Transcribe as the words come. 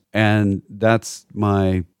And that's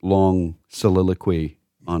my long soliloquy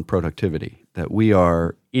on productivity, that we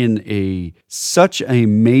are in such a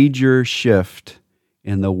major shift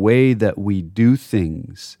in the way that we do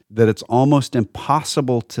things that it's almost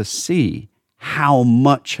impossible to see how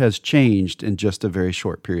much has changed in just a very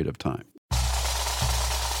short period of time.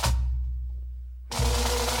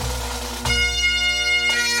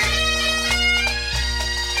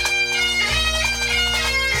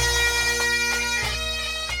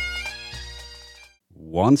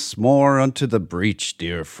 Once more unto the breach,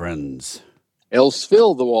 dear friends. Else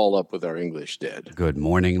fill the wall up with our English dead. Good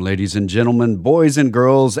morning, ladies and gentlemen, boys and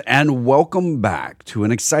girls, and welcome back to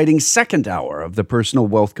an exciting second hour of the Personal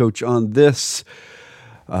Wealth Coach on this,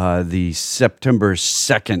 the September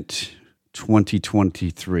 2nd,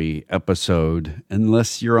 2023 episode.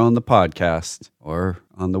 Unless you're on the podcast or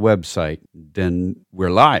on the website, then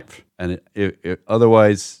we're live. And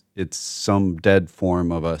otherwise, it's some dead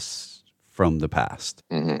form of us from the past.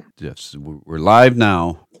 Mm-hmm. Yes, we're live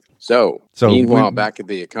now. So meanwhile, back at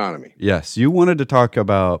the economy. Yes, you wanted to talk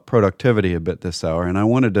about productivity a bit this hour, and I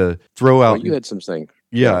wanted to throw out. Well, you had some things.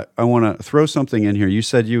 Yeah, I want to throw something in here. You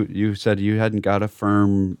said you hadn't got a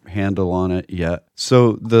firm handle on it yet.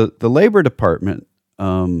 So the Labor Department,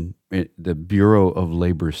 the Bureau of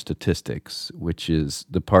Labor Statistics, which is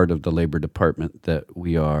the part of the Labor Department that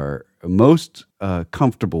we are most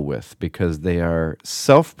comfortable with because they are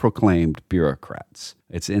self-proclaimed bureaucrats.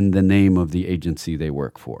 It's in the name of the agency they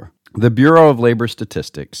work for. The Bureau of Labor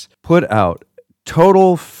Statistics put out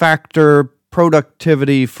total factor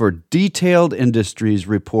productivity for detailed industries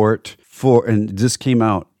report and this came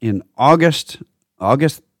out in August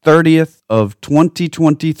 30th of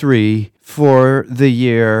 2023 for the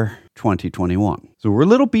year 2021. So we're a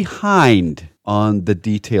little behind on the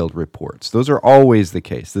detailed reports. Those are always the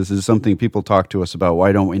case. This is something people talk to us about.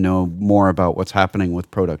 Why don't we know more about what's happening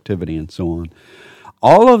with productivity and so on?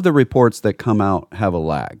 All of the reports that come out have a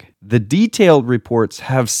lag. The detailed reports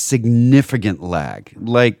have significant lag,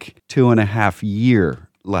 like 2.5 year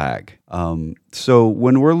lag. So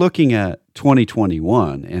when we're looking at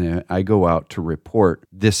 2021 and I go out to report,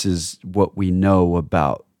 this is what we know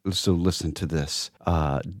about. So listen to this.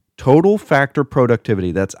 Total factor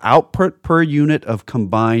productivity, that's output per unit of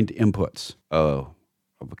combined inputs. Oh,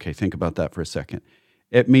 okay, think about that for a second.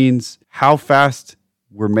 It means how fast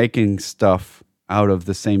we're making stuff out of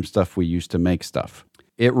the same stuff we used to make stuff.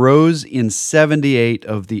 It rose in 78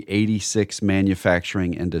 of the 86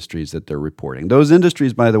 manufacturing industries that they're reporting. Those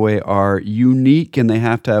industries, by the way, are unique and they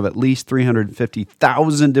have to have at least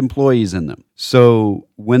 350,000 employees in them. So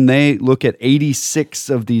when they look at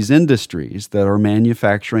 86 of these industries that are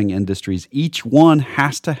manufacturing industries, each one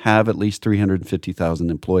has to have at least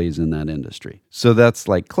 350,000 employees in that industry. So that's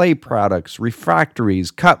like clay products,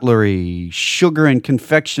 refractories, cutlery, sugar and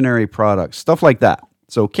confectionery products, stuff like that.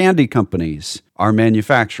 So candy companies are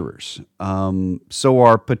manufacturers. So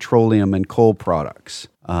are petroleum and coal products.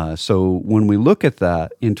 So when we look at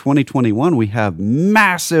that, in 2021, we have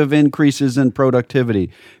massive increases in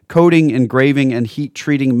productivity. Coating, engraving, and heat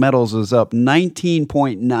treating metals is up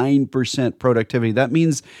 19.9% productivity. That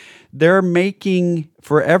means they're making,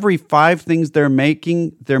 for every 5 things they're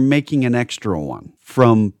making an extra one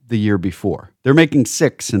from the year before. They're making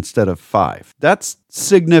 6 instead of 5. That's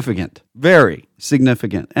significant, very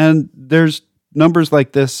significant. And there's numbers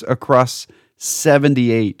like this across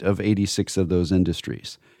 78 of 86 of those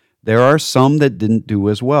industries. There are some that didn't do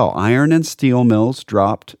as well. Iron and steel mills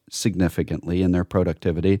dropped significantly in their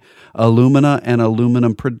productivity. Alumina and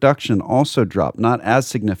aluminum production also dropped, not as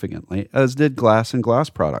significantly as did glass and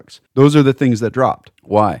glass products. Those are the things that dropped.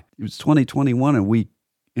 Why? It was 2021 and we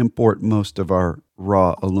import most of our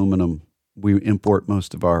raw aluminum. We import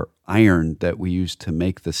most of our iron that we use to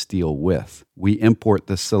make the steel with. We import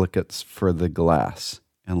the silicates for the glass,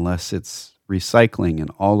 unless it's recycling, and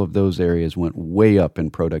all of those areas went way up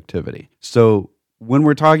in productivity. So when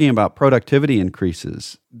we're talking about productivity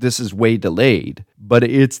increases, this is way delayed, but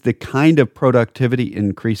it's the kind of productivity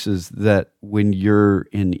increases that when you're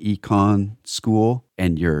in econ school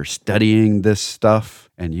and you're studying this stuff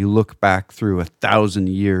and you look back through 1,000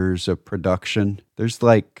 years of production, there's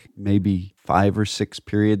like maybe 5 or 6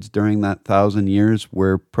 periods during that 1,000 years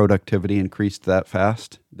where productivity increased that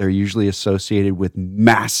fast. They're usually associated with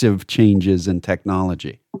massive changes in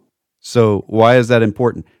technology. So why is that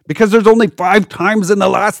important? Because there's only 5 times in the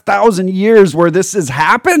last 1,000 years where this has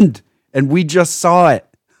happened, and we just saw it.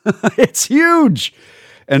 It's huge.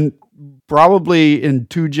 And probably in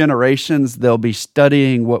 2 generations, they'll be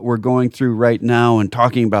studying what we're going through right now and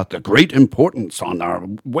talking about the great importance on our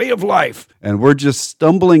way of life. And we're just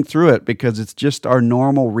stumbling through it because it's just our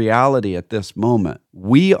normal reality at this moment.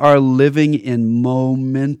 We are living in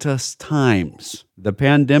momentous times. The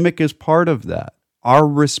pandemic is part of that. Our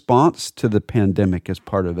response to the pandemic is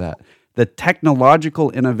part of that. The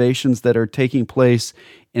technological innovations that are taking place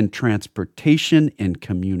in transportation, in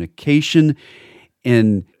communication,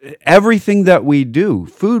 in everything that we do,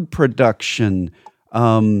 food production,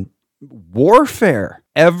 warfare,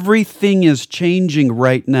 everything is changing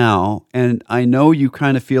right now. And I know you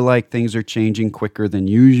kind of feel like things are changing quicker than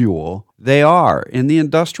usual. They are. In the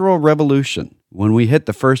Industrial Revolution, when we hit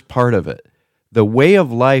the first part of it, the way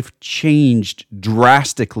of life changed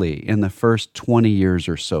drastically in the first 20 years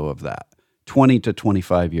or so of that, 20 to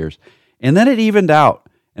 25 years. And then it evened out,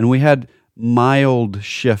 and we had mild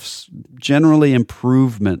shifts, generally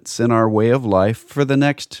improvements in our way of life for the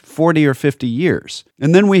next 40 or 50 years.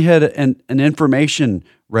 And then we had an information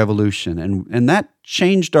revolution, and that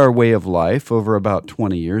changed our way of life over about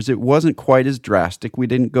 20 years. It wasn't quite as drastic. We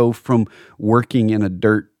didn't go from working in a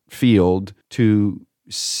dirt field to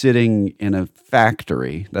sitting in a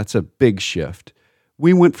factory. That's a big shift.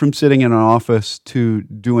 We went from sitting in an office to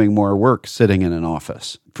doing more work sitting in an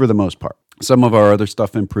office for the most part. Some of our other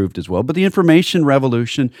stuff improved as well, but the information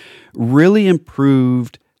revolution really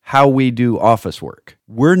improved how we do office work.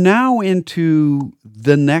 We're now into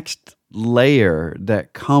the next layer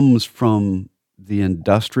that comes from the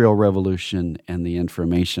Industrial Revolution and the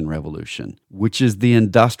Information Revolution, which is the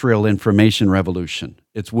Industrial Information Revolution.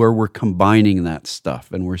 It's where we're combining that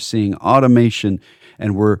stuff, and we're seeing automation,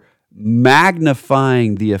 and we're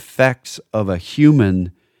magnifying the effects of a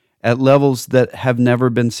human at levels that have never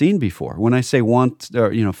been seen before. When I say once,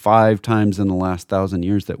 5 times in the last 1,000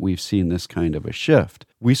 years that we've seen this kind of a shift,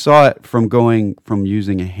 we saw it from going from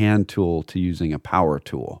using a hand tool to using a power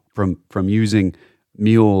tool, from using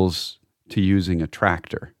mules to using a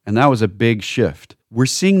tractor. And that was a big shift. We're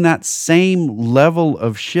seeing that same level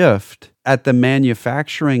of shift at the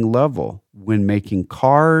manufacturing level when making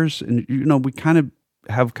cars. And, we kind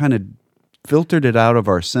of filtered it out of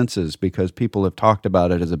our senses because people have talked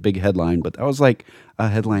about it as a big headline, but that was like a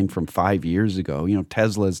headline from 5 years ago.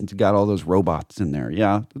 Tesla's got all those robots in there.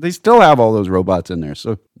 Yeah, they still have all those robots in there,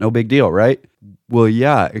 so no big deal, right? Well,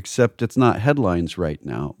 yeah, except it's not headlines right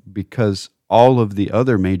now because all of the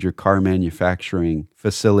other major car manufacturing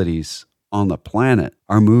facilities on the planet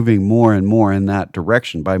are moving more and more in that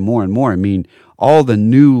direction. By more and more, I mean all the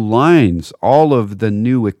new lines, all of the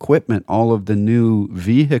new equipment, all of the new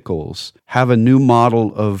vehicles have a new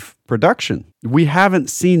model of production. We haven't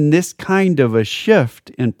seen this kind of a shift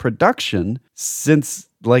in production since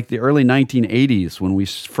like the early 1980s when we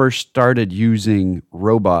first started using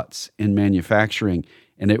robots in manufacturing.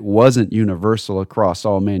 And it wasn't universal across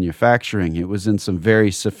all manufacturing. It was in some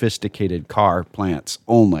very sophisticated car plants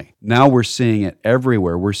only. Now we're seeing it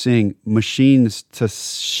everywhere. We're seeing machines to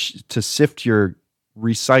sift your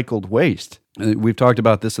recycled waste. We've talked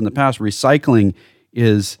about this in the past. Recycling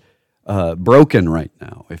is broken right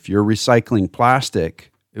now. If you're recycling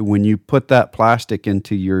plastic, when you put that plastic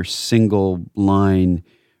into your single line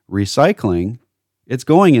recycling, it's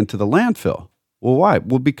going into the landfill. Well, why?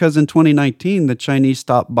 Well, because in 2019, the Chinese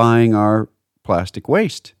stopped buying our plastic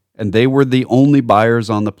waste. And they were the only buyers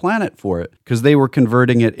on the planet for it because they were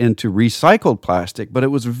converting it into recycled plastic, but it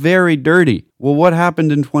was very dirty. Well, what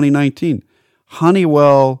happened in 2019?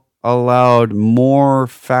 Honeywell allowed more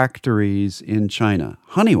factories in China.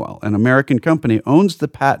 Honeywell, an American company, owns the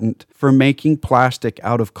patent for making plastic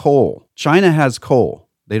out of coal. China has coal.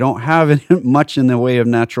 They don't have much in the way of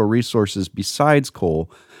natural resources besides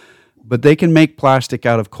coal. But they can make plastic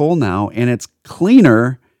out of coal now, and it's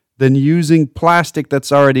cleaner than using plastic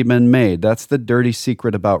that's already been made. That's the dirty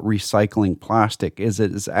secret about recycling plastic, is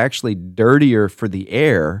it is actually dirtier for the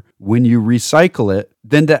air when you recycle it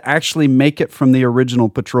than to actually make it from the original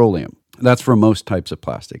petroleum. That's for most types of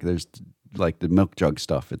plastic. There's like the milk jug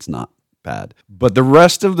stuff, it's not bad. But the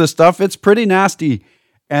rest of the stuff, it's pretty nasty.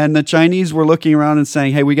 And the Chinese were looking around and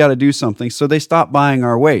saying, hey, we got to do something. So they stopped buying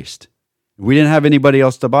our waste. We didn't have anybody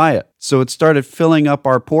else to buy it. So it started filling up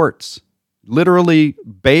our ports. Literally,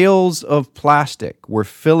 bales of plastic were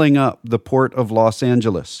filling up the port of Los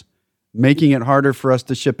Angeles, making it harder for us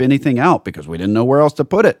to ship anything out because we didn't know where else to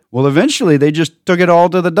put it. Well, eventually, they just took it all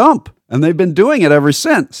to the dump, and they've been doing it ever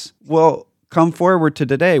since. Well, come forward to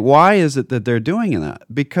today. Why is it that they're doing that?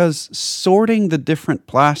 Because sorting the different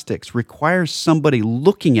plastics requires somebody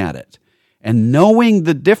looking at it And knowing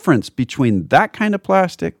the difference between that kind of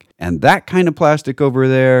plastic and that kind of plastic over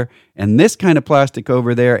there and this kind of plastic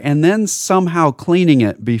over there, and then somehow cleaning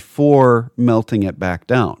it before melting it back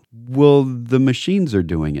down. Well, the machines are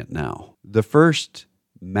doing it now. The first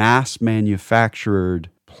mass manufactured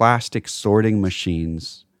plastic sorting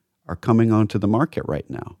machines are coming onto the market right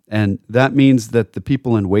now. And that means that the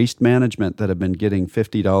people in waste management that have been getting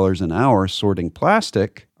 $50 an hour sorting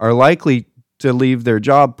plastic are likely to leave their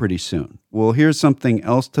job pretty soon. Well, here's something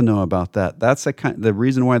else to know about that. That's the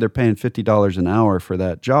reason why they're paying $50 an hour for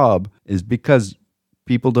that job is because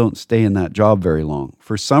people don't stay in that job very long.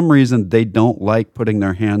 For some reason, they don't like putting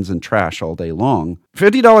their hands in trash all day long.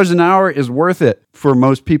 $50 an hour is worth it for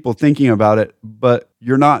most people thinking about it, but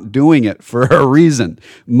you're not doing it for a reason.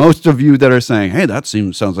 Most of you that are saying, hey, that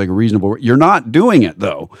sounds like a reasonable, you're not doing it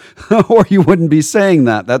though, or you wouldn't be saying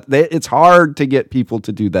that. It's hard to get people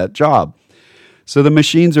to do that job. So the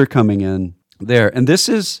machines are coming in there. And this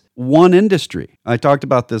is one industry. I talked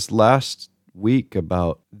about this last week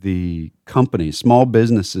about the companies, small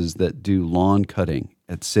businesses that do lawn cutting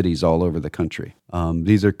at cities all over the country.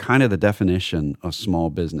 These are kind of the definition of small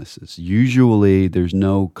businesses. Usually there's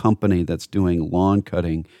no company that's doing lawn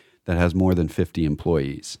cutting that has more than 50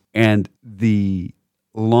 employees. And the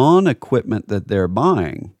lawn equipment that they're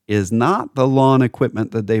buying is not the lawn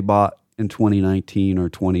equipment that they bought in 2019 or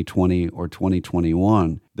 2020 or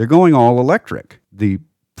 2021. They're going all electric. The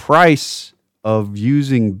price of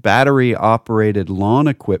using battery-operated lawn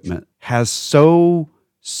equipment has so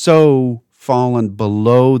fallen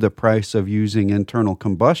below the price of using internal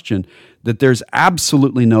combustion that there's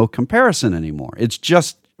absolutely no comparison anymore. It's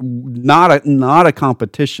just not a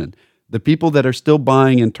competition. The people that are still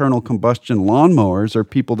buying internal combustion lawnmowers are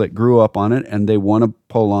people that grew up on it and they want to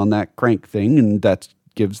pull on that crank thing, and that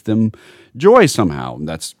gives them joy somehow.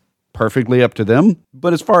 That's perfectly up to them.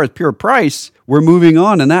 But as far as pure price, we're moving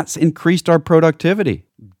on, and that's increased our productivity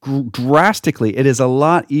drastically. It is a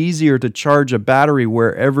lot easier to charge a battery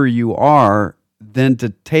wherever you are than to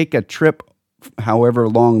take a trip, however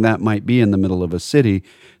long that might be in the middle of a city,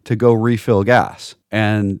 to go refill gas.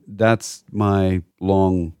 And that's my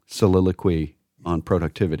long soliloquy on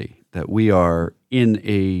productivity, that we are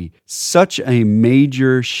in such a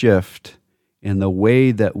major shift in the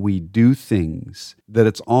way that we do things that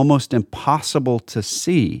it's almost impossible to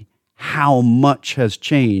see how much has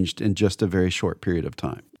changed in just a very short period of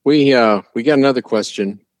time. We got another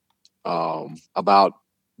question about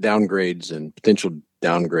downgrades and potential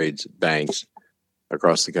downgrades at banks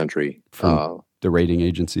across the country. From the rating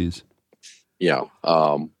agencies. Yeah.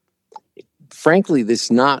 Frankly, this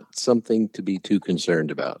is not something to be too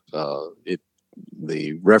concerned about.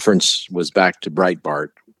 The reference was back to Breitbart.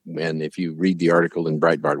 And if you read the article in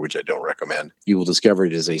Breitbart, which I don't recommend, you will discover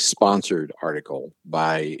it is a sponsored article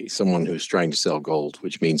by someone who's trying to sell gold,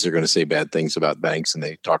 which means they're going to say bad things about banks, and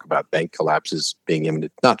they talk about bank collapses being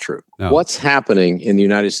imminent. Not true. No. What's happening in the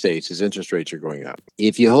United States is interest rates are going up.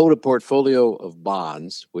 If you hold a portfolio of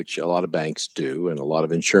bonds, which a lot of banks do, and a lot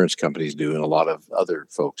of insurance companies do, and a lot of other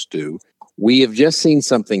folks do, we have just seen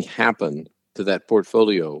something happen to that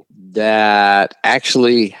portfolio that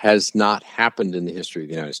actually has not happened in the history of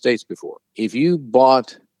the United States before. If you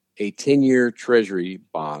bought a 10-year Treasury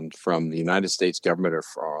bond from the United States government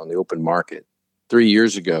or on the open market 3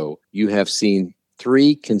 years ago, you have seen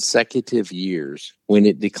 3 consecutive years when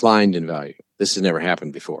it declined in value. This has never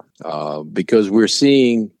happened before because we're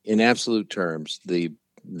seeing, in absolute terms, the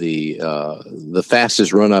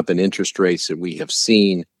fastest run up in interest rates that we have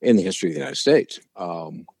seen in the history of the United States.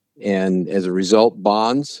 And as a result,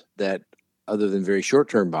 bonds that, other than very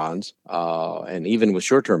short-term bonds, and even with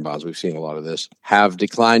short-term bonds, we've seen a lot of this, have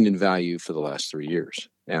declined in value for the last 3 years.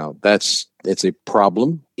 Now, it's a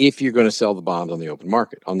problem if you're going to sell the bond on the open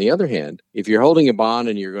market. On the other hand, if you're holding a bond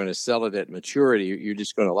and you're going to sell it at maturity, you're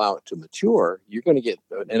just going to allow it to mature, you're going to get,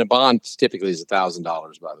 and a bond typically is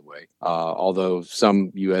 $1,000, by the way, although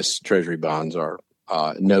some U.S. Treasury bonds are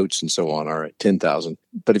notes and so on are at $10,000.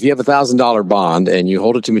 But if you have $1,000 bond and you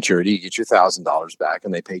hold it to maturity, you get your $1,000 back,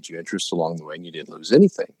 and they paid you interest along the way, and you didn't lose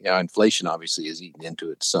anything. Now, inflation obviously is eaten into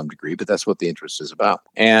it to some degree, but that's what the interest is about.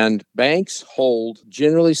 And banks hold,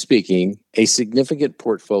 generally speaking, a significant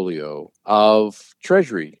portfolio of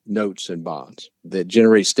Treasury notes and bonds that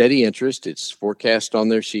generate steady interest. It's forecast on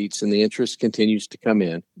their sheets, and the interest continues to come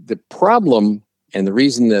in. The problem, and the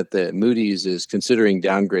reason that the Moody's is considering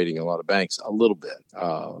downgrading a lot of banks a little bit,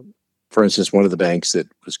 for instance, one of the banks that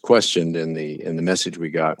was questioned in the message we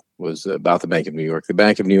got was about the Bank of New York. The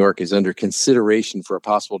Bank of New York is under consideration for a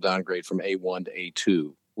possible downgrade from A1 to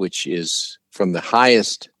A2, which is from the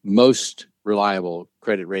highest, most reliable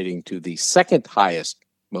credit rating to the second highest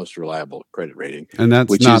most reliable credit rating. And that's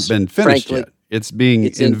which not is, been finished frankly, yet. It's being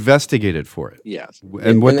investigated for it. Yes.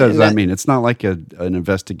 And what does that mean? It's not like an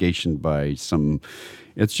investigation by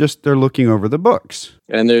it's just they're looking over the books.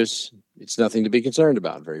 And it's nothing to be concerned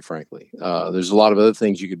about, very frankly. There's a lot of other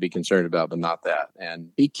things you could be concerned about, but not that.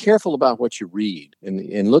 And be careful about what you read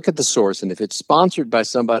and look at the source. And if it's sponsored by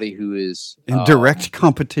somebody who is in direct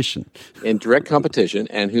competition,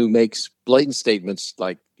 and who makes blatant statements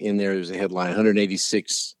like in there's a headline,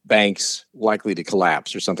 186 banks likely to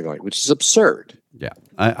collapse or something like that, which is absurd. Yeah.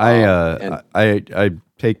 I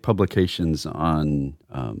take publications on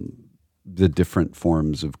the different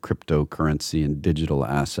forms of cryptocurrency and digital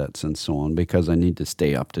assets and so on, because I need to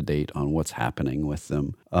stay up to date on what's happening with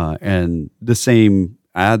them. And the same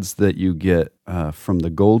ads that you get from the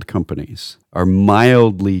gold companies are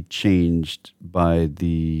mildly changed by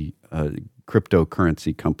the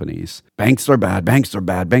cryptocurrency companies. Banks are bad, banks are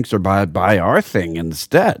bad, banks are bad, buy our thing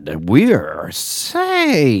instead. We're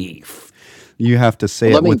safe. You have to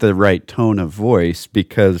say it with the right tone of voice,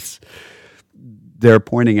 because they're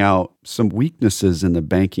pointing out some weaknesses in the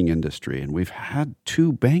banking industry. And we've had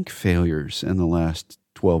 2 bank failures in the last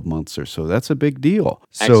 12 months or so. That's a big deal.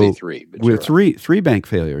 Actually, 3. With three bank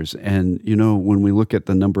failures. And, when we look at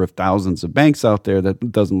the number of thousands of banks out there,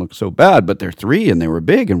 that doesn't look so bad, but they're 3 and they were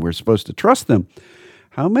big and we're supposed to trust them.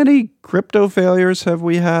 How many crypto failures have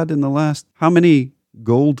we had in the last? How many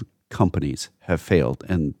gold companies have failed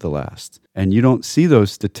in the last? And you don't see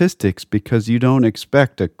those statistics because you don't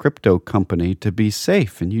expect a crypto company to be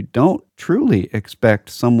safe, and you don't truly expect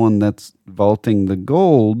someone that's vaulting the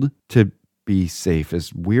gold to be safe.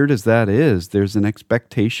 As weird as that is, there's an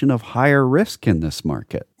expectation of higher risk in this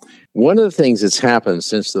market. One of the things that's happened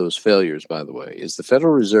since those failures, by the way, is the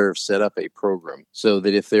Federal Reserve set up a program so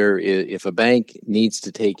that if a bank needs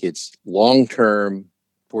to take its long-term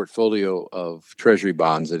portfolio of treasury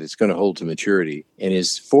bonds that it's going to hold to maturity and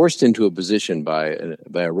is forced into a position by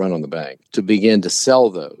a run on the bank to begin to sell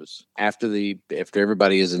those after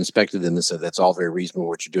everybody has inspected them and said that's all very reasonable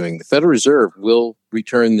what you're doing, the Federal Reserve will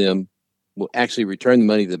actually return the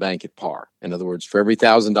money to the bank at par. In other words, for every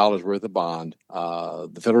 $1,000 worth of bond,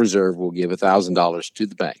 the Federal Reserve will give $1,000 to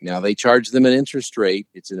the bank. Now, they charge them an interest rate.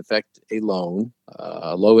 It's in effect a loan,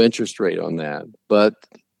 a low interest rate on that. But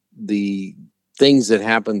the things that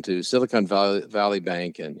happened to Silicon Valley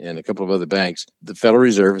Bank and a couple of other banks, the Federal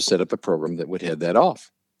Reserve has set up a program that would head that off.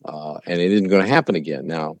 And it isn't going to happen again.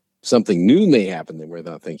 Now, something new may happen that we're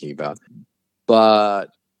not thinking about. But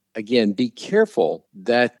again, be careful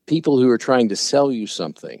that people who are trying to sell you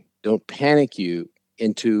something don't panic you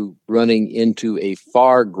into running into a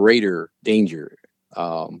far greater danger.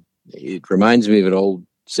 It reminds me of an old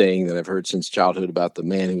saying that I've heard since childhood about the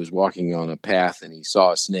man who was walking on a path and he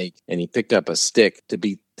saw a snake and he picked up a stick to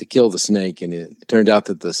kill the snake. And it turned out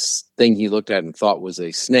that the thing he looked at and thought was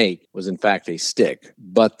a snake was in fact a stick.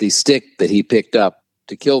 But the stick that he picked up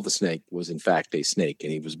to kill the snake was in fact a snake,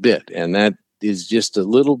 and he was bit. And that is just a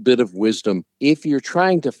little bit of wisdom. If you're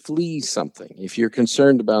trying to flee something, if you're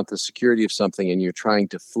concerned about the security of something and you're trying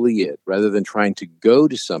to flee it rather than trying to go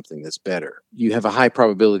to something that's better, you have a high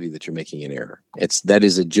probability that you're making an error. That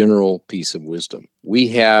is a general piece of wisdom. We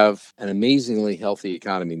have an amazingly healthy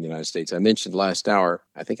economy in the United States. I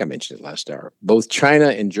think I mentioned it last hour. Both China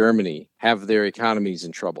and Germany have their economies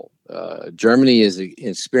in trouble. Germany is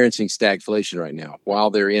experiencing stagflation right now.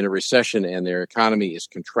 While they're in a recession and their economy is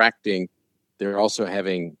contracting, they're also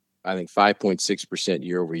having, I think, 5.6%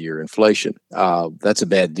 year-over-year inflation. That's a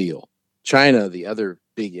bad deal. China, the other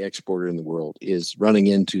big exporter in the world, is running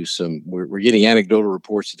into we're getting anecdotal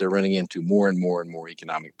reports that they're running into more and more and more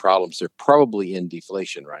economic problems. They're probably in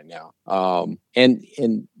deflation right now.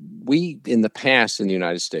 And we, in the past in the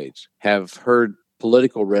United States, have heard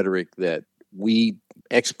political rhetoric that we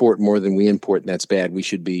export more than we import, and that's bad. We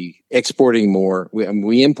should be exporting more.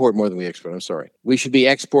 We import more than we export. I'm sorry. We should be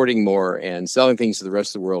exporting more and selling things to the rest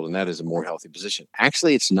of the world, and that is a more healthy position.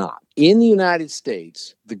 Actually, it's not. In the United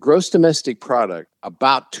States, the gross domestic product,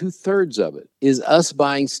 about 2/3 of it is us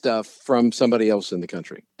buying stuff from somebody else in the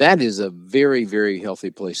country. That is a very, very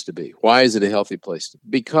healthy place to be. Why is it a healthy place?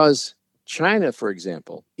 Because China, for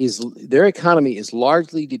example, their economy is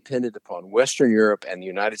largely dependent upon Western Europe and the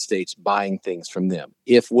United States buying things from them.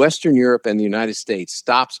 If Western Europe and the United States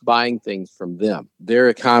stops buying things from them, their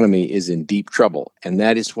economy is in deep trouble. And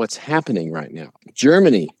that is what's happening right now.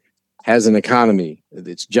 Germany has an economy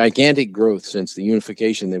that's gigantic growth since the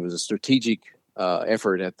unification. There was a strategic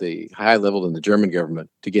effort at the high level in the German government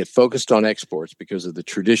to get focused on exports because of the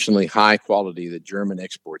traditionally high quality that German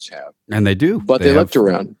exports have. And they do. But they looked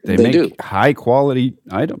around. They They make do. high quality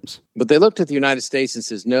items. But they looked at the United States and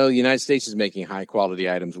says, no, the United States is making high quality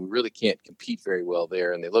items. We really can't compete very well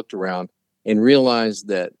there. And they looked around and realized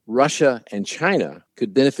that Russia and China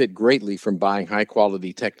could benefit greatly from buying high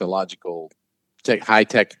quality high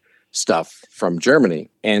tech stuff from Germany.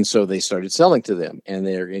 And so they started selling to them, and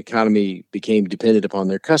their economy became dependent upon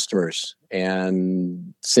their customers.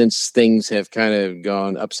 And since things have kind of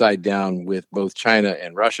gone upside down with both China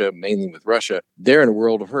and Russia, mainly with Russia, they're in a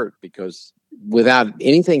world of hurt because without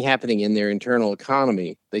anything happening in their internal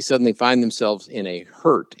economy, they suddenly find themselves in a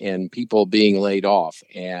hurt and people being laid off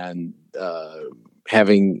and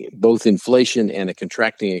having both inflation and a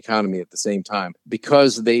contracting economy at the same time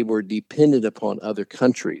because they were dependent upon other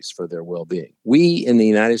countries for their well-being. We in the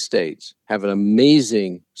United States have an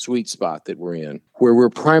amazing sweet spot that we're in where we're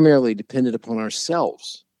primarily dependent upon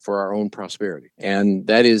ourselves for our own prosperity. And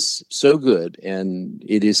that is so good, and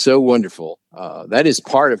it is so wonderful. That is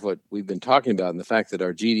part of what we've been talking about, and the fact that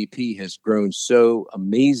our GDP has grown so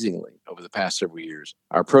amazingly over the past several years.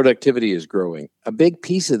 Our productivity is growing. A big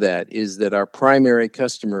piece of that is that our primary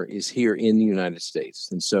customer is here in the United States.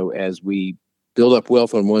 And so as we build up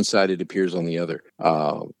wealth on one side, it appears on the other.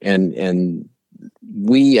 And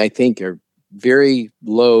we, I think, are very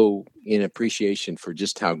low in appreciation for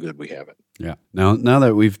just how good we have it. Yeah. Now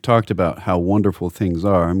that we've talked about how wonderful things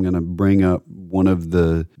are, I'm going to bring up one of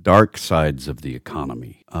the dark sides of the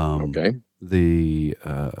economy. Okay.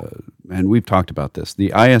 And we've talked about this.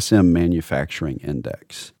 The ISM Manufacturing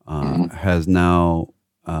Index has now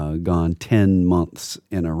gone 10 months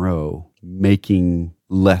in a row making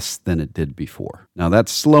less than it did before. Now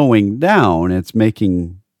that's slowing down. It's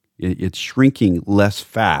shrinking less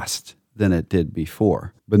fast than it did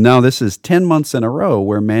before. But now this is 10 months in a row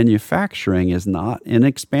where manufacturing is not in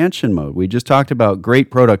expansion mode. We just talked about great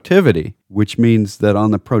productivity, which means that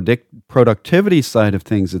on the productivity side of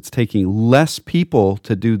things, it's taking less people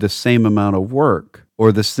to do the same amount of work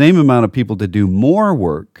or the same amount of people to do more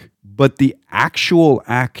work, but the actual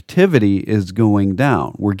activity is going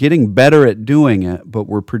down. We're getting better at doing it, but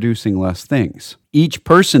we're producing less things. Each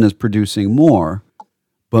person is producing more,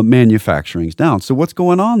 but manufacturing's down. So what's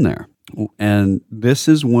going on there? And this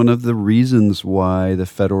is one of the reasons why the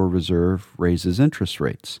Federal Reserve raises interest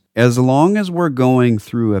rates. As long as we're going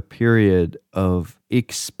through a period of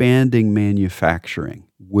expanding manufacturing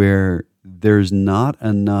where there's not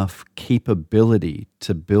enough capability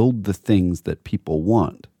to build the things that people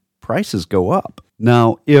want, prices go up.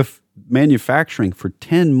 Now, if manufacturing for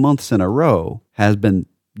 10 months in a row has been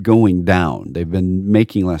going down, they've been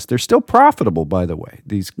making less. They're still profitable, by the way.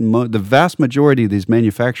 The vast majority of these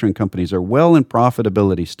manufacturing companies are well in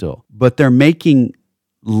profitability still, but they're making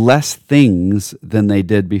less things than they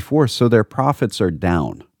did before, so their profits are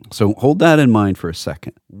down. So hold that in mind for a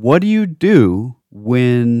second. What do you do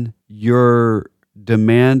when your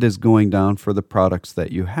demand is going down for the products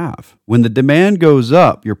that you have? When the demand goes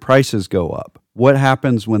up, your prices go up. What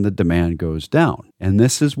happens when the demand goes down? And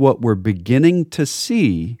this is what we're beginning to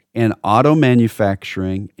see in auto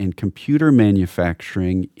manufacturing, in computer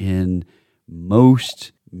manufacturing, in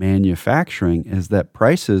most manufacturing, is that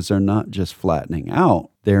prices are not just flattening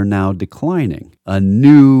out, they're now declining. A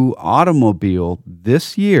new automobile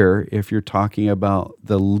this year, if you're talking about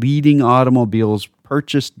the leading automobiles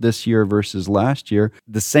purchased this year versus last year,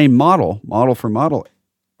 the same model for model,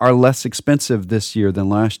 are less expensive this year than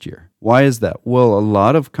last year. Why is that? Well, a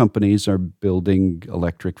lot of companies are building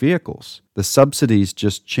electric vehicles. The subsidies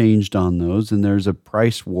just changed on those, and there's a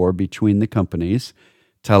price war between the companies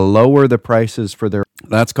to lower the prices for their...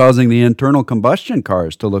 That's causing the internal combustion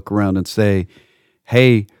cars to look around and say,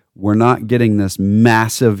 hey, we're not getting this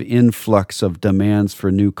massive influx of demands for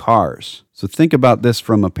new cars. So think about this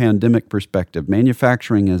from a pandemic perspective.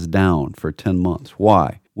 Manufacturing is down for 10 months.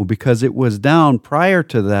 Why? Well, because it was down prior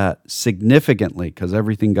to that significantly because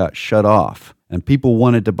everything got shut off and people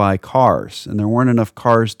wanted to buy cars and there weren't enough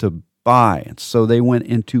cars to buy. And so they went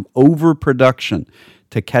into overproduction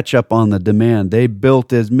to catch up on the demand. They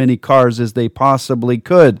built as many cars as they possibly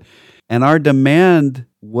could. And our demand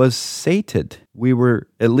was sated. We were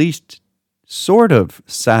at least sort of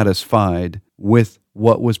satisfied with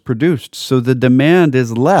what was produced. So the demand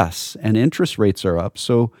is less and interest rates are up.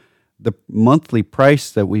 So the monthly price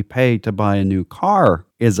that we pay to buy a new car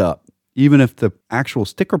is up. Even if the actual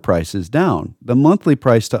sticker price is down, the monthly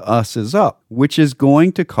price to us is up, which is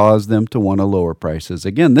going to cause them to want to lower prices.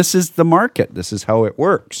 Again, this is the market. This is how it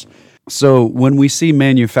works. So when we see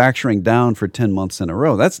manufacturing down for 10 months in a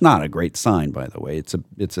row, that's not a great sign, by the way.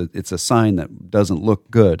 It's a sign that doesn't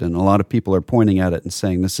look good. And a lot of people are pointing at it and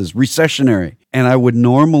saying this is recessionary. And I would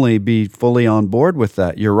normally be fully on board with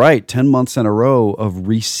that. You're right, 10 months in a row of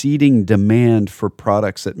receding demand for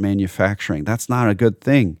products at manufacturing. That's not a good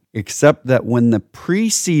thing. Except that when the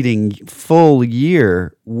preceding full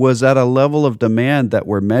year was at a level of demand that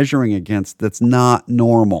we're measuring against that's not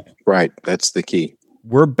normal. Right. That's the key.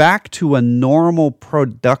 We're back to a normal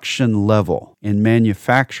production level in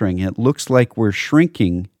manufacturing. It looks like we're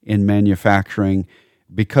shrinking in manufacturing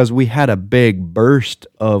because we had a big burst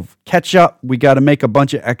of catch up. We got to make a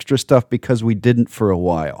bunch of extra stuff because we didn't for a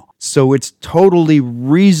while. So it's totally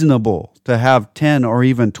reasonable to have 10 or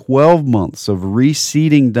even 12 months of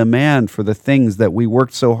receding demand for the things that we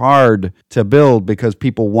worked so hard to build because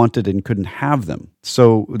people wanted and couldn't have them.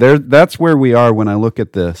 So that's where we are when I look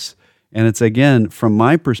at this. And it's, again, from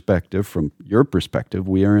my perspective, from your perspective,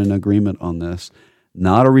 we are in agreement on this,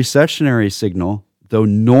 not a recessionary signal, though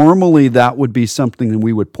normally that would be something that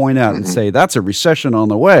we would point out and say, that's a recession on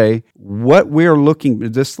the way. What we're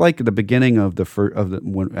looking, just like at the beginning of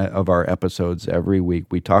of our episodes every week,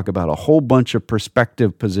 we talk about a whole bunch of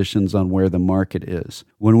perspective positions on where the market is.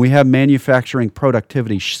 When we have manufacturing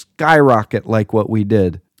productivity skyrocket like what we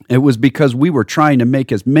did, it was because we were trying to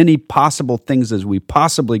make as many possible things as we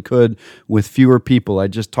possibly could with fewer people. I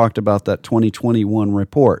just talked about that 2021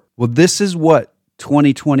 report. Well, this is what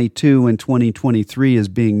 2022 and 2023 is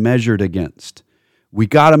being measured against. We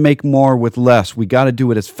got to make more with less. We got to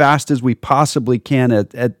do it as fast as we possibly can.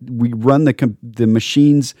 We run the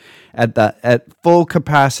machines at full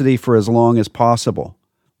capacity for as long as possible.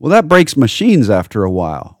 Well, that breaks machines after a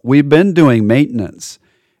while. We've been doing maintenance.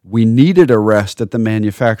 We needed a rest at the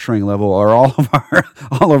manufacturing level, or all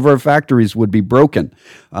of our factories would be broken.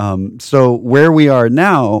 So where we are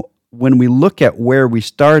now, when we look at where we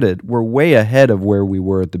started, we're way ahead of where we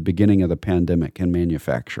were at the beginning of the pandemic in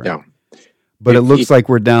manufacturing. Yeah. But it looks like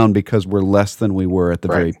we're down because we're less than we were at the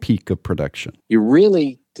very peak of production. You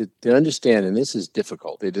really, to understand, and this is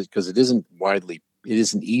difficult, because it isn't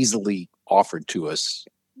easily offered to us,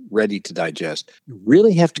 ready to digest. You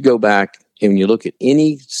really have to go back. And when you look at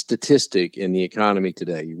any statistic in the economy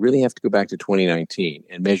today, you really have to go back to 2019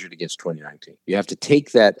 and measure it against 2019. You have to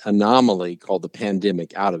take that anomaly called the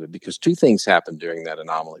pandemic out of it, because two things happened during that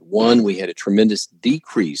anomaly. One, we had a tremendous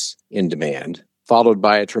decrease in demand, followed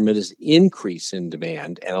by a tremendous increase in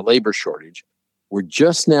demand and a labor shortage. We're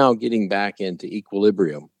just now getting back into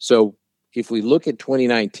equilibrium. So if we look at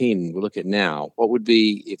 2019 and we look at now, what would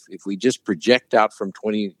be, if we just project out from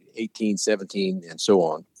 2018, 17, and so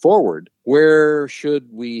on forward, where should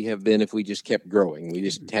we have been if we just kept growing? We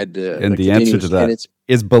just had to. And the answer to that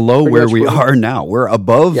is below where we are now. We're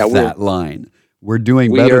above that line. We're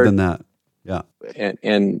doing better than that. Yeah.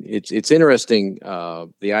 And it's interesting,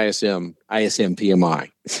 the ISM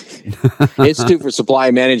PMI, Institute for Supply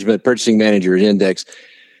Management Purchasing Managers Index.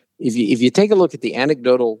 If you take a look at the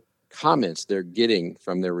anecdotal comments they're getting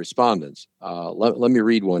from their respondents. Let me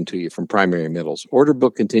read one to you from Primary Metals. Order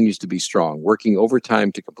book continues to be strong. Working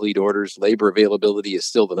overtime to complete orders. Labor availability is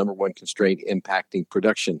still the number one constraint impacting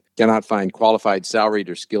production. Cannot find qualified, salaried,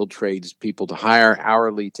 or skilled trades people to hire.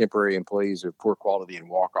 Hourly, temporary employees are poor quality and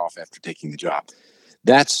walk off after taking the job.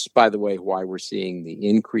 That's, by the way, why we're seeing the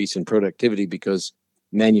increase in productivity, because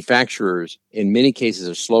manufacturers, in many cases,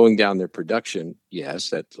 are slowing down their production,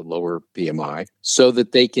 yes, at the lower PMI, so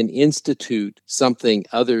that they can institute something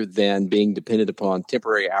other than being dependent upon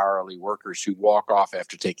temporary hourly workers who walk off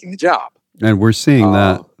after taking the job. And we're seeing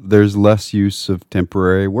that there's less use of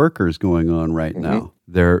temporary workers going on right now.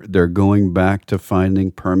 They're going back to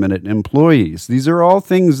finding permanent employees. These are all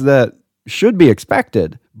things that should be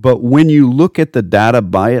expected. But when you look at the data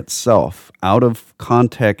by itself, out of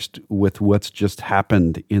context with what's just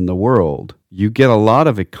happened in the world, you get a lot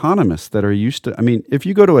of economists that are used to, if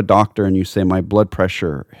you go to a doctor and you say, my blood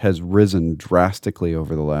pressure has risen drastically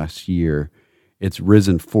over the last year, it's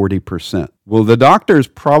risen 40%. Well, the doctor is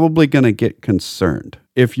probably going to get concerned.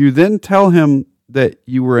 If you then tell him that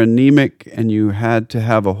you were anemic and you had to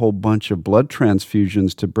have a whole bunch of blood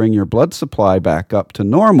transfusions to bring your blood supply back up to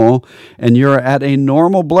normal, and you're at a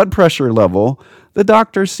normal blood pressure level, the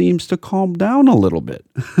doctor seems to calm down a little bit.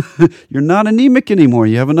 You're not anemic anymore.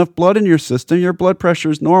 You have enough blood in your system. Your blood pressure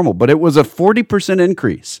is normal. But it was a 40%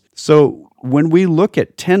 increase. So when we look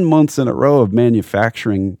at 10 months in a row of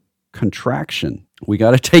manufacturing contraction, we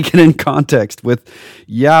got to take it in context with,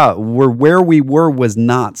 where we were was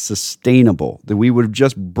not sustainable. That we would have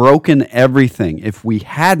just broken everything if we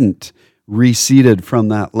hadn't receded from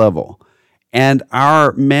that level. And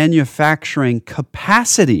our manufacturing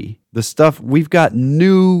capacity The stuff, we've got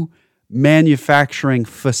new manufacturing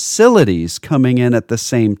facilities coming in at the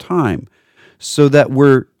same time, so that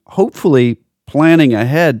we're hopefully planning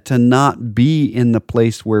ahead to not be in the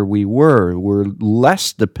place where we were. We're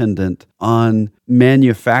less dependent on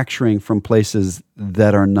manufacturing from places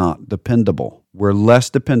that are not dependable. We're less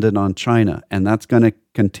dependent on China, and that's going to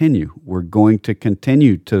continue. We're going to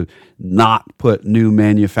continue to not put new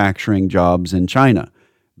manufacturing jobs in China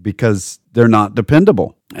because they're not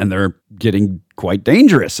dependable, and they're getting quite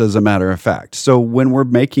dangerous, as a matter of fact. So when we're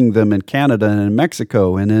making them in Canada and in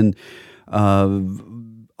Mexico and in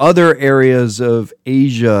other areas of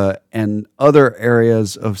Asia and other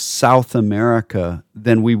areas of South America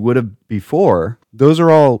than we would have before, those are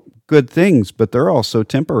all good things, but they're also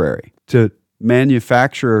temporary. To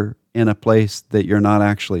manufacture in a place that you're not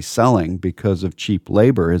actually selling because of cheap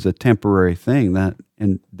labor is a temporary thing.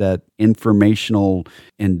 That informational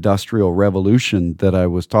industrial revolution that I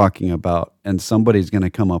was talking about, and somebody's going to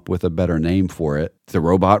come up with a better name for it, the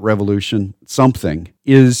robot revolution, something,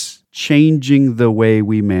 is changing the way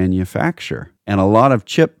we manufacture. And a lot of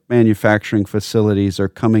chip manufacturing facilities are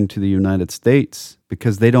coming to the United States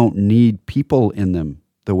because they don't need people in them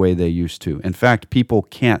the way they used to. In fact, people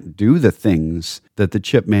can't do the things that the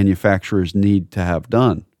chip manufacturers need to have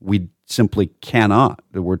done. We simply cannot.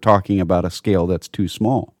 We're talking about a scale that's too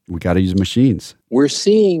small. We got to use machines. We're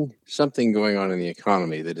seeing something going on in the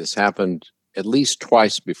economy that has happened at least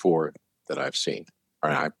twice before that I've seen.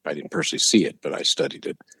 I didn't personally see it, but I studied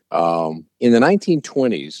it. In the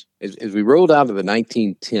 1920s, as we rolled out of the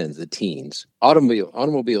 1910s, the teens,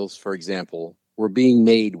 automobiles, for example, were being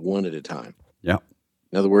made one at a time. Yeah.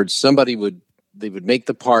 In other words, they would make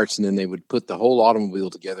the parts, and then they would put the whole automobile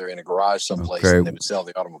together in a garage someplace, and they would sell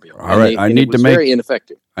the automobile. All right, it was very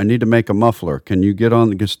ineffective. I need to make a muffler. Can you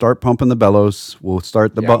start pumping the bellows? We'll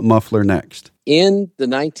start the muffler next. In the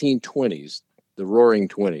 1920s, the Roaring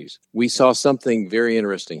 '20s, we saw something very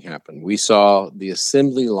interesting happen. We saw the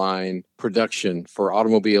assembly line production for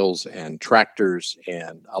automobiles and tractors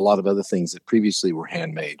and a lot of other things that previously were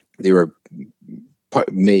handmade. They were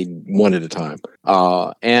made one at a time.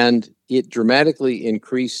 And it dramatically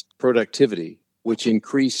increased productivity, which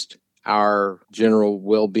increased our general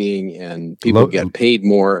well-being, and people get paid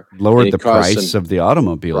more. Lowered the price of the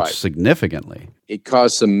automobiles significantly. It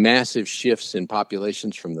caused some massive shifts in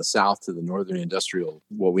populations from the South to the Northern industrial,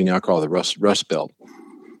 what we now call the Rust Belt.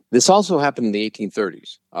 This also happened in the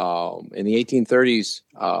 1830s. In the 1830s,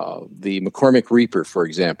 the McCormick Reaper, for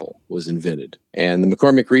example, was invented. And the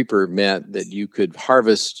McCormick Reaper meant that you could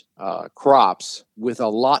harvest crops with a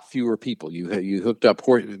lot fewer people. You hooked up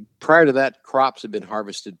prior to that, crops had been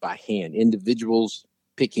harvested by hand, individuals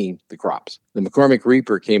picking the crops. The McCormick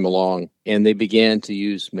Reaper came along, and they began to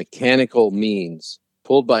use mechanical means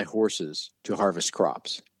pulled by horses to harvest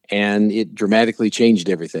crops. And it dramatically changed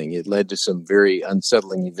everything. It led to some very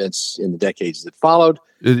unsettling events in the decades that followed.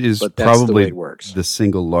 It is but that's probably the way it works. The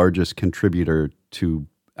single largest contributor to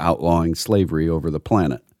outlawing slavery over the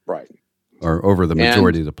planet. Right. Or over the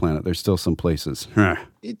majority of the planet. There's still some places.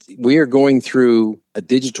 We are going through a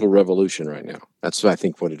digital revolution right now. That's, I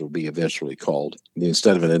think, what it'll be eventually called,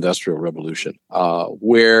 instead of an industrial revolution,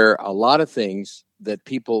 where a lot of things that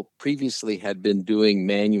people previously had been doing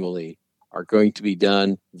manually are going to be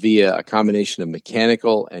done via a combination of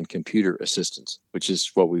mechanical and computer assistance, which is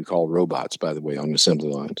what we call robots, by the way, on assembly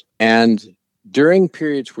lines. And during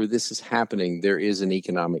periods where this is happening, there is an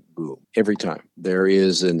economic boom every time. There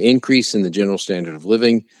is an increase in the general standard of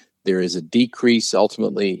living. There is a decrease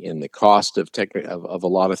ultimately in the cost of a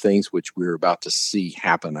lot of things, which we're about to see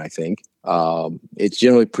happen, I think. It's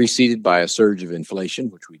generally preceded by a surge of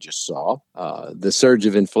inflation, which we just saw. The surge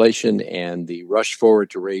of inflation and the rush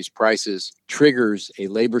forward to raise prices triggers a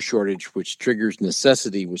labor shortage, which triggers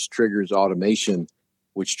necessity, which triggers automation,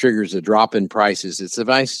 which triggers a drop in prices. It's a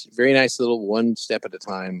very nice little one step at a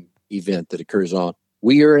time event that occurs on.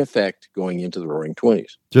 We are, in effect, going into the Roaring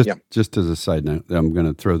 '20s. Just as a side note, I'm going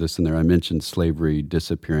to throw this in there. I mentioned slavery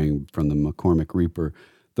disappearing from the McCormick Reaper.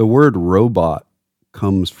 The word robot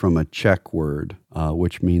comes from a Czech word,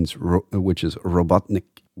 which is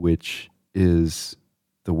robotnik, which is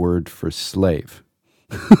the word for slave.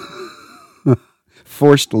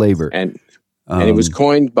 Forced labor. And it was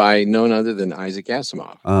coined by none other than Isaac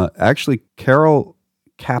Asimov. Actually, Carol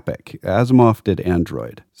Capek. Asimov did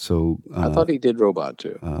Android. So I thought he did Robot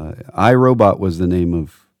too. iRobot was the name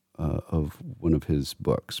of one of his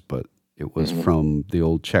books, but it was from the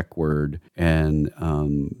old Czech word, and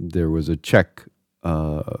there was a Czech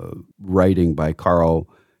writing by Karl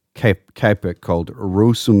Capek called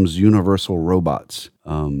Rossum's Universal Robots.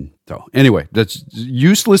 So anyway, that's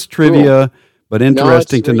useless trivia, But No, it's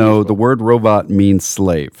interesting to very know the useful. word robot means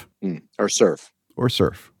slave Or serve. or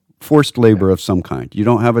serf, forced labor of some kind. You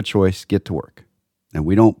don't have a choice, get to work. And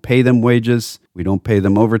we don't pay them wages, we don't pay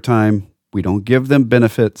them overtime, we don't give them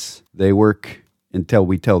benefits. They work until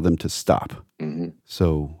we tell them to stop. Mm-hmm.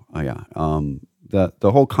 So,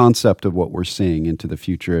 the whole concept of what we're seeing into the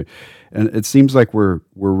future, and it seems like we're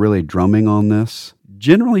really drumming on this.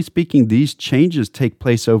 Generally speaking, these changes take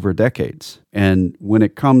place over decades. And when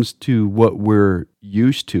it comes to what we're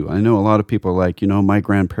used to, I know a lot of people are like, my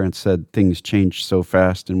grandparents said things changed so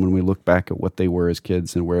fast. And when we look back at what they were as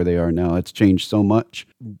kids and where they are now, it's changed so much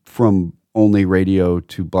from only radio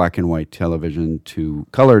to black and white television to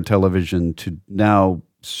color television to now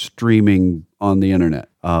streaming on the internet.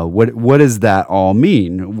 What does that all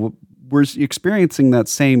mean? We're experiencing that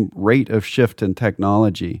same rate of shift in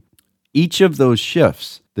technology. Each of those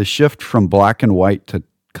shifts, the shift from black and white to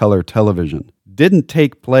color television, didn't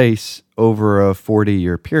take place over a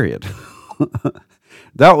 40-year period.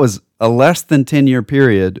 That was a less than 10-year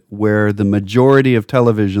period where the majority of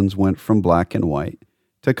televisions went from black and white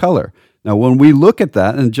to color. Now, when we look at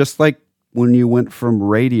that, and just like when you went from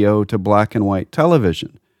radio to black and white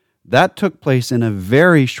television, that took place in a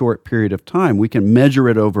very short period of time. We can measure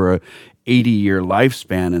it over a 80-year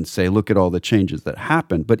lifespan and say, look at all the changes that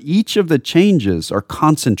happened. But each of the changes are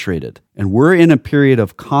concentrated. And we're in a period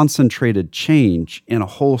of concentrated change in a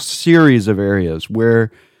whole series of areas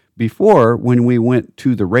where before, when we went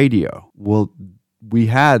to the radio, well, we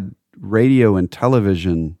had radio and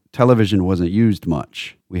television. Television wasn't used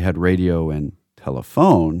much. We had radio and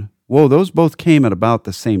telephone. Whoa, those both came at about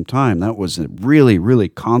the same time. That was a really, really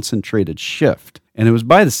concentrated shift. And it was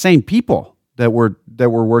by the same people that were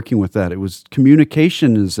working with that. It was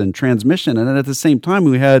communications and transmission. And then at the same time,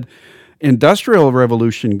 we had industrial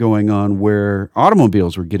revolution going on where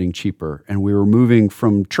automobiles were getting cheaper and we were moving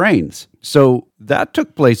from trains. So that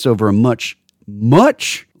took place over a much,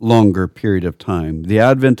 much longer period of time. The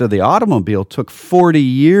advent of the automobile took 40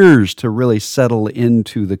 years to really settle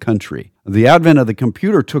into the country. The advent of the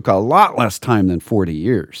computer took a lot less time than 40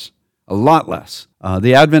 years. A lot less.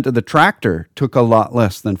 The advent of the tractor took a lot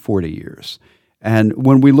less than 40 years. And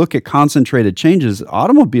when we look at concentrated changes,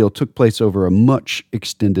 automobile took place over a much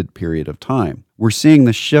extended period of time. We're seeing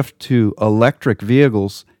the shift to electric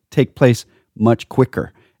vehicles take place much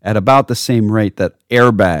quicker, at about the same rate that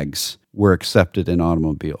airbags were accepted in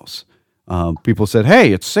automobiles. People said,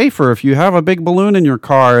 hey, it's safer if you have a big balloon in your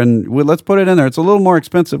car and let's put it in there. It's a little more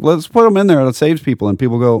expensive. Let's put them in there. It saves people. And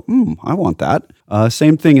people go, I want that.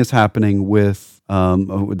 Same thing is happening with,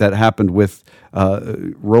 that happened with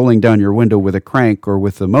rolling down your window with a crank or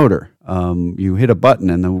with the motor. You hit a button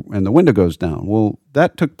and the window goes down. Well,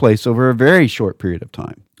 that took place over a very short period of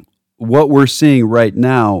time. What we're seeing right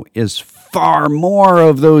now is far more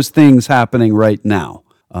of those things happening right now.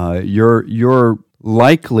 You're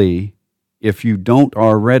likely, if you don't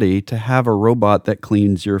already, to have a robot that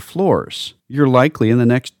cleans your floors. You're likely in the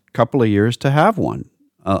next couple of years to have one.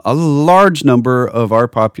 A large number of our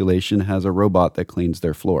population has a robot that cleans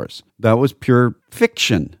their floors. That was pure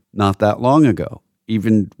fiction not that long ago.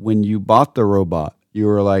 Even when you bought the robot, you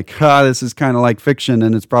were like, this is kind of like fiction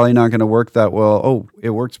and it's probably not going to work that well. Oh,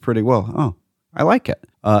 it works pretty well. Oh, I like it.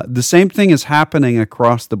 The same thing is happening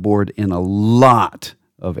across the board in a lot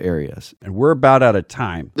of areas. And we're about out of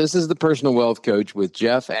time. This is the Personal Wealth Coach with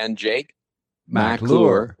Jeff and Jake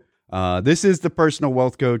McClure. This is the Personal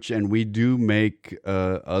Wealth Coach, and we do make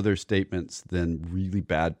other statements than really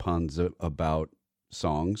bad puns about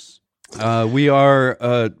songs. We are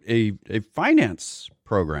a finance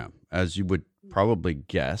program, as you would probably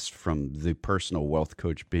guess from the Personal Wealth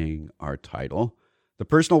Coach being our title. The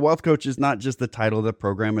Personal Wealth Coach is not just the title of the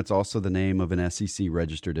program, it's also the name of an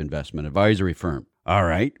SEC-registered investment advisory firm. All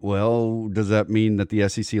right, well, does that mean that the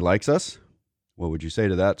SEC likes us? What would you say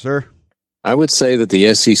to that, sir? I would say that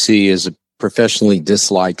the SEC professionally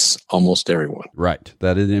dislikes almost everyone. Right.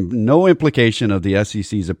 That is no implication of the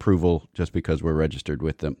SEC's approval just because we're registered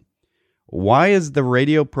with them. Why is the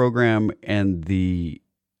radio program and the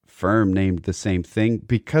firm named the same thing?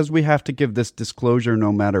 Because we have to give this disclosure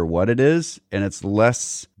no matter what it is, and it's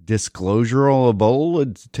less disclosurable.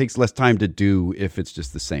 It takes less time to do if it's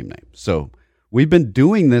just the same name. So we've been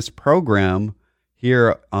doing this program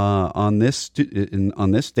here on this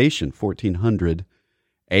station, 1400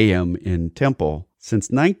 AM in Temple,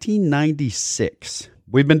 since 1996.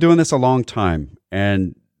 We've been doing this a long time,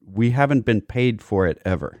 and we haven't been paid for it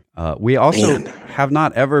ever. We also have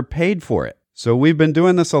not ever paid for it. So we've been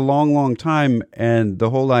doing this a long, long time, and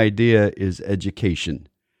the whole idea is education.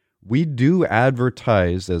 We do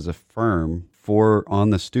advertise as a firm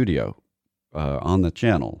on the studio, on the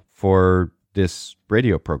channel, for this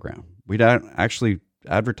radio program. We don't actually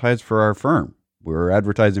advertise for our firm. We're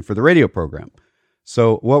advertising for the radio program.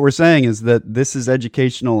 So what we're saying is that this is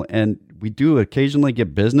educational, and we do occasionally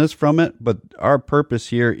get business from it, but our purpose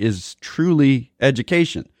here is truly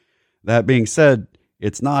education. That being said,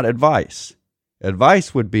 it's not advice.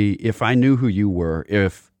 Advice would be if I knew who you were,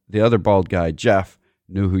 if the other bald guy, Jeff,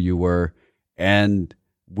 knew who you were, and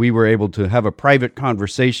we were able to have a private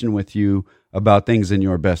conversation with you about things in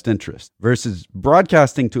your best interest versus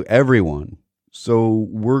broadcasting to everyone. So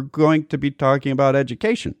we're going to be talking about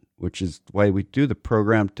education, which is why we do the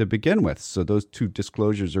program to begin with. So those two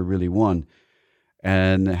disclosures are really one.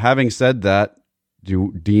 And having said that, do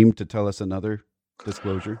you deem to tell us another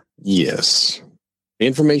disclosure? Yes. The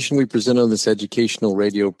information we present on this educational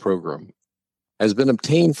radio program has been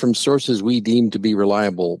obtained from sources we deem to be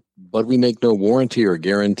reliable, but we make no warranty or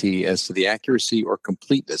guarantee as to the accuracy or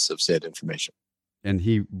completeness of said information. And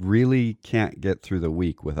he really can't get through the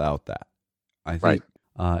week without that. I think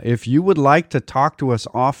if you would like to talk to us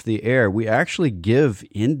off the air, we actually give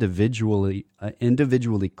individually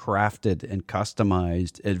crafted and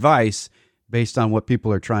customized advice based on what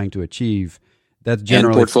people are trying to achieve. That's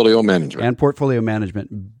generally and portfolio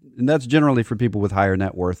management. And that's generally for people with higher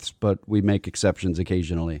net worths, but we make exceptions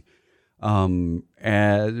occasionally. And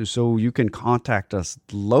so you can contact us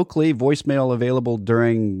locally, voicemail available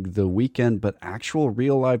during the weekend, but actual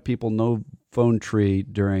real live people, no phone tree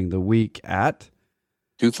during the week at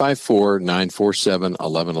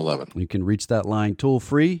 254-947-1111. You can reach that line toll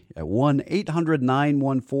free at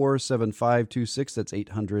 1-800-914-7526. That's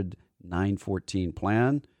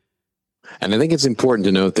 800-914-PLAN. And I think it's important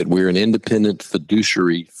to note that we're an independent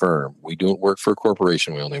fiduciary firm. We don't work for a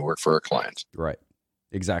corporation. We only work for our clients. Right.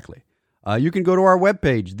 Exactly. You can go to our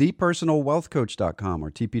webpage, thepersonalwealthcoach.com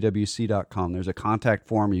or tpwc.com. There's a contact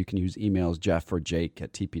form. You can use emails, Jeff or Jake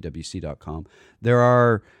at tpwc.com. There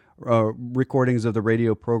are recordings of the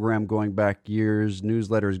radio program going back years,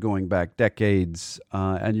 newsletters going back decades,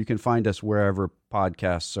 and you can find us wherever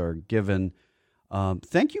podcasts are given.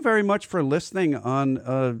 Thank you very much for listening on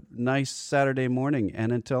a nice Saturday morning.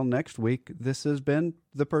 And until next week, this has been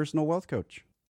The Personal Wealth Coach.